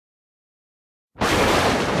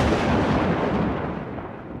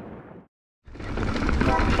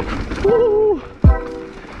Woo!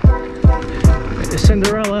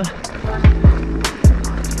 Cinderella.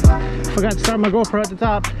 Forgot to start my GoPro at the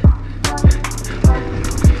top.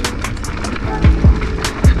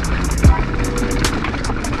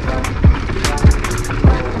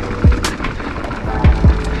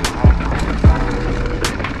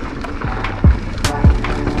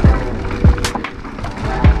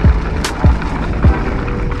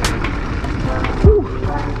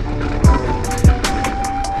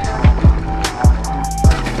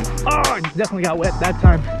 Definitely got wet that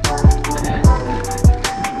time.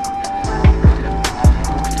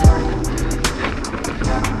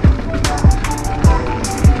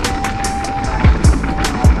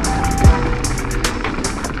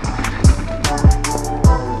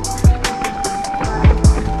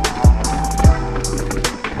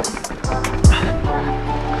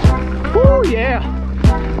 Woo, yeah.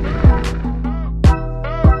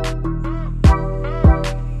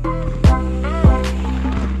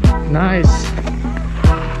 Nice.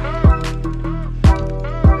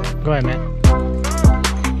 Go ahead, man.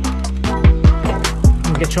 I'm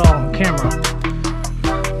gonna get you all on camera.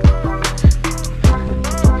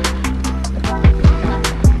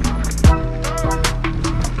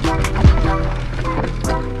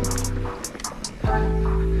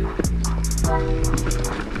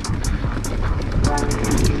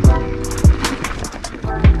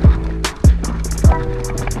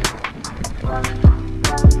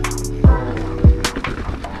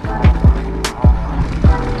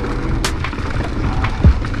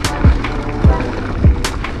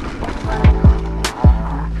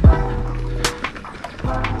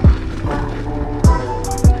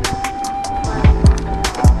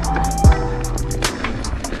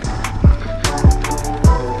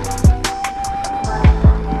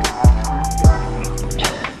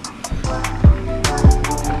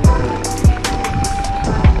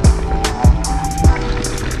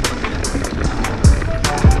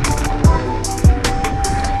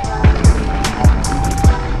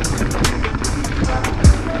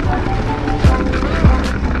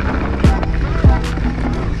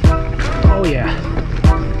 Oh yeah.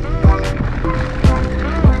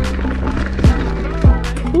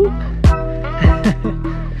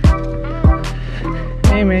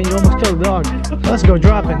 Hey man, you almost killed the dog. Let's go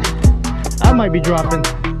dropping. I might be dropping.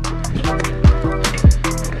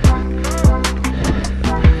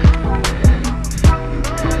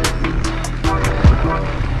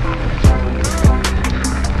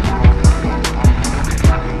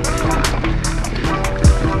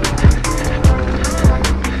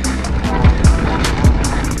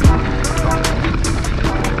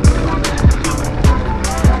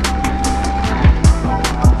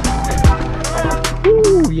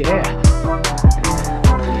 Yeah,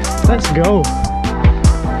 let's go.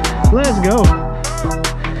 Let's go.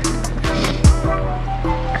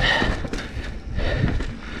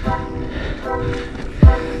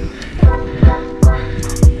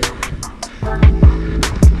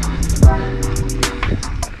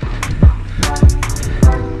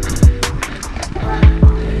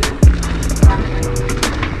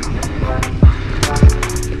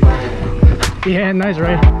 Yeah, nice,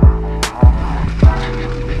 right?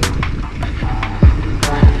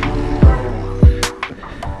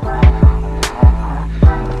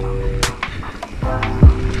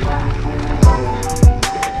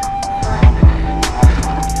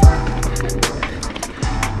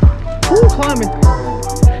 Climbing.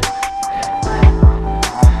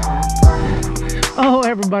 Oh,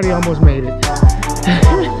 everybody almost made it.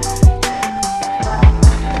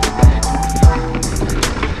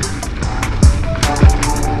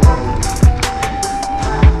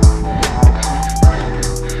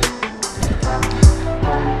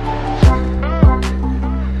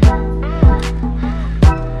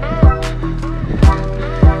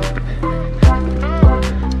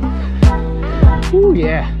 Ooh,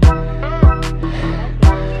 yeah.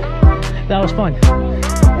 That was fun.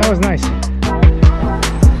 That was nice.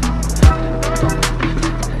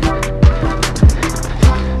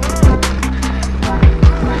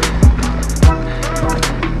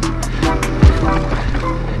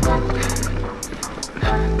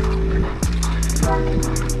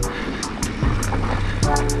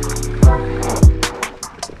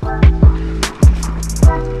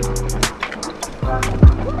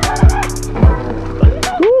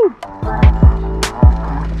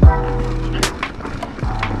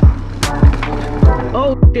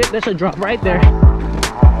 Oh shit, that's a drop right there.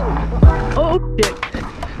 Oh shit.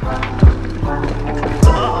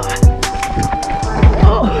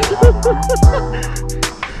 Oh.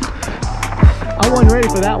 I wasn't ready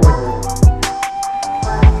for that one.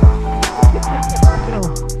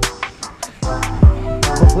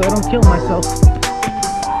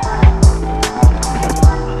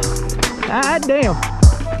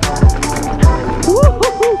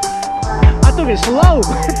 moving slow.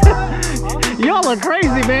 Y'all are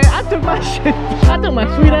crazy, man. I took my shit. I took my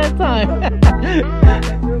sweet ass time.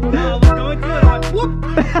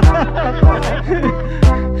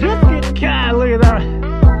 Just get, God, look at that.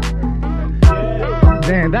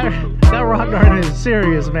 Man, that rock garden is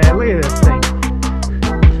serious, man. Look at this thing.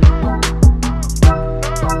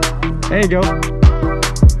 There you go.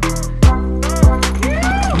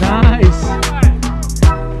 Nice.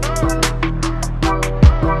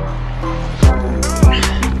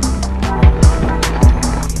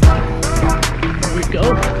 There we go.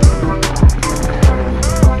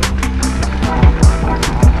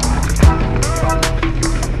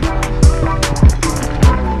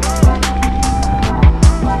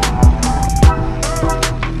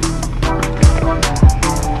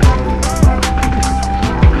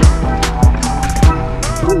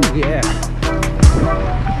 Yeah.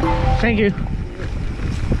 Thank you.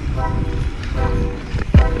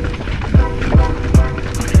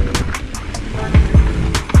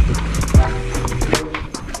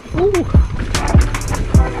 Ooh.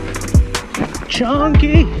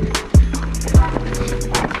 Chunky.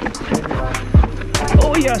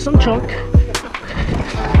 Oh yeah, some chunk.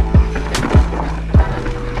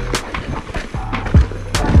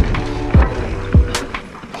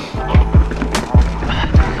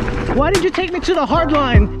 Why did you take me to the hard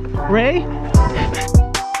line, Ray?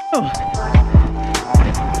 Oh.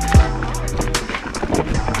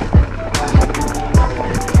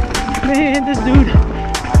 Man, this dude.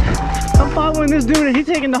 I'm following this dude and he's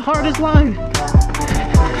taking the hardest line.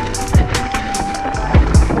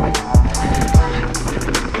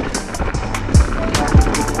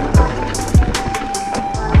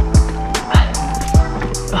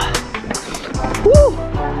 Woo!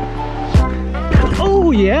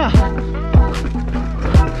 Oh yeah!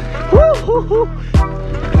 Woo, woo, woo.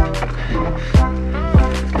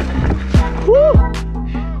 Woo.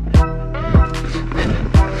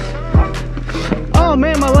 Oh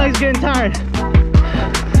man, my leg's getting tired.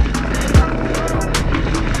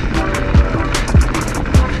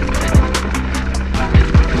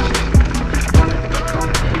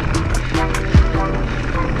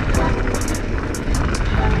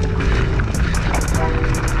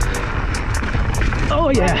 Oh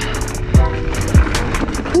yeah.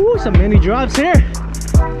 Ooh, some mini drops here.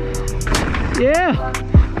 Yeah.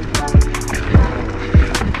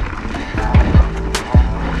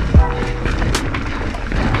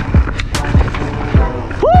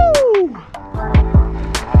 Woo!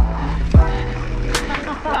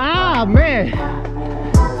 Ah man.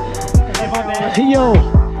 Yo.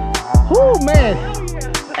 Woo man.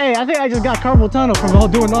 Hey, I think I just got carpal tunnel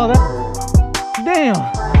from doing all that. Damn.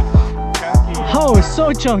 Oh, it's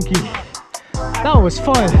so chunky. That was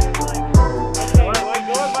fun.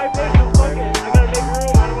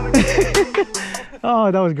 Oh,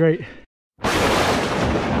 that was great.